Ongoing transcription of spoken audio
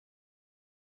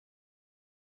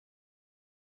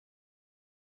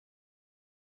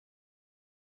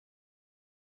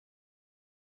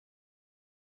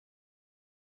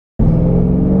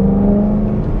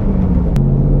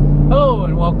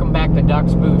back the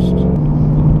Ducks Boost.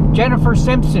 Jennifer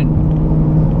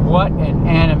Simpson. What an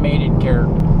animated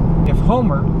character. If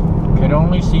Homer could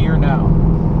only see her now.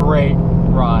 Great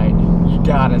ride. You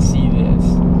gotta see this.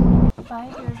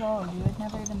 5 years old, you would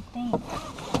never even think. It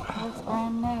looks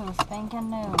brand new, spanking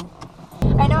new.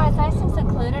 I know, it's nice and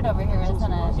secluded over here,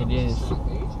 isn't it? It is.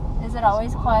 Is it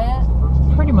always quiet?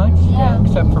 Pretty much, yeah,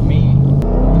 except for me.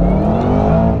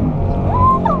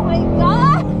 Oh my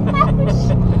gosh!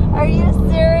 Are you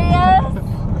serious?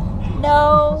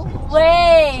 No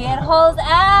way! It hauls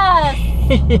ass!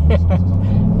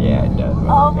 Yeah, it does.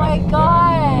 Oh my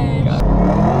gosh!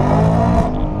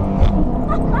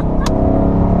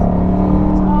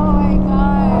 Oh my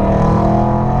gosh!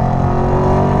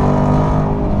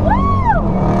 Woo!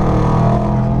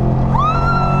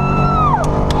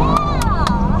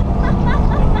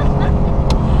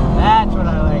 That's what I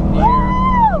like to hear.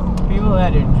 People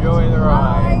that enjoy the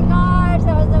ride. Oh my gosh,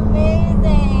 that was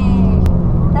amazing!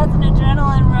 That's an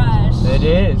adrenaline rush. It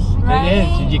is. Right? It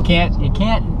is. You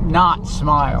can't not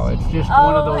smile. It's just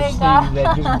one of those things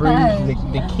that just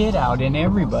brings the kid out in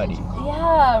everybody.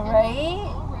 Yeah, right?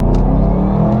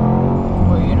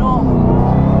 Well, you know.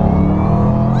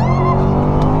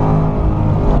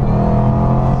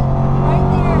 Right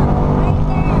there.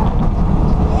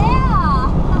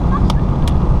 Yeah.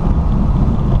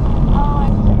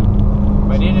 Oh,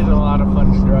 But it is a lot of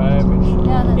fun to drive.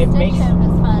 yeah, the stick shift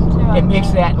is fun too. It makes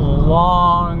that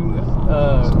long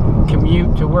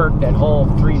commute to work, that whole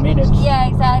 3 minutes. Yeah,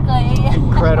 exactly.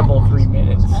 Incredible 3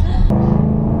 minutes. It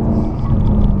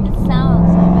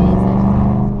sounds amazing.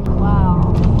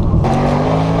 Wow.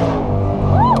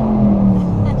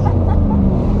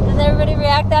 Does everybody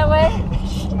react that way?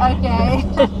 Okay.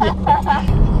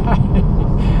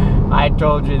 I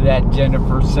told you that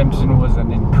Jennifer Simpson was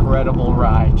an incredible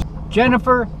ride.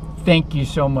 Jennifer, thank you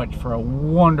so much for a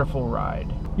wonderful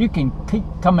ride. You can keep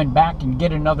coming back and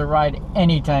get another ride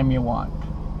anytime you want.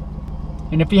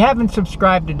 And if you haven't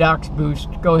subscribed to Ducks Boost,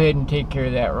 go ahead and take care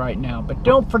of that right now. But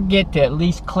don't forget to at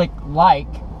least click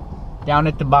like down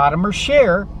at the bottom or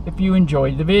share if you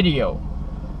enjoyed the video.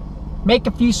 Make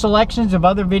a few selections of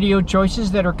other video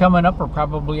choices that are coming up or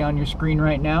probably on your screen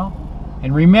right now.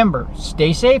 And remember,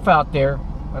 stay safe out there,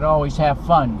 but always have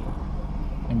fun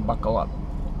and buckle up.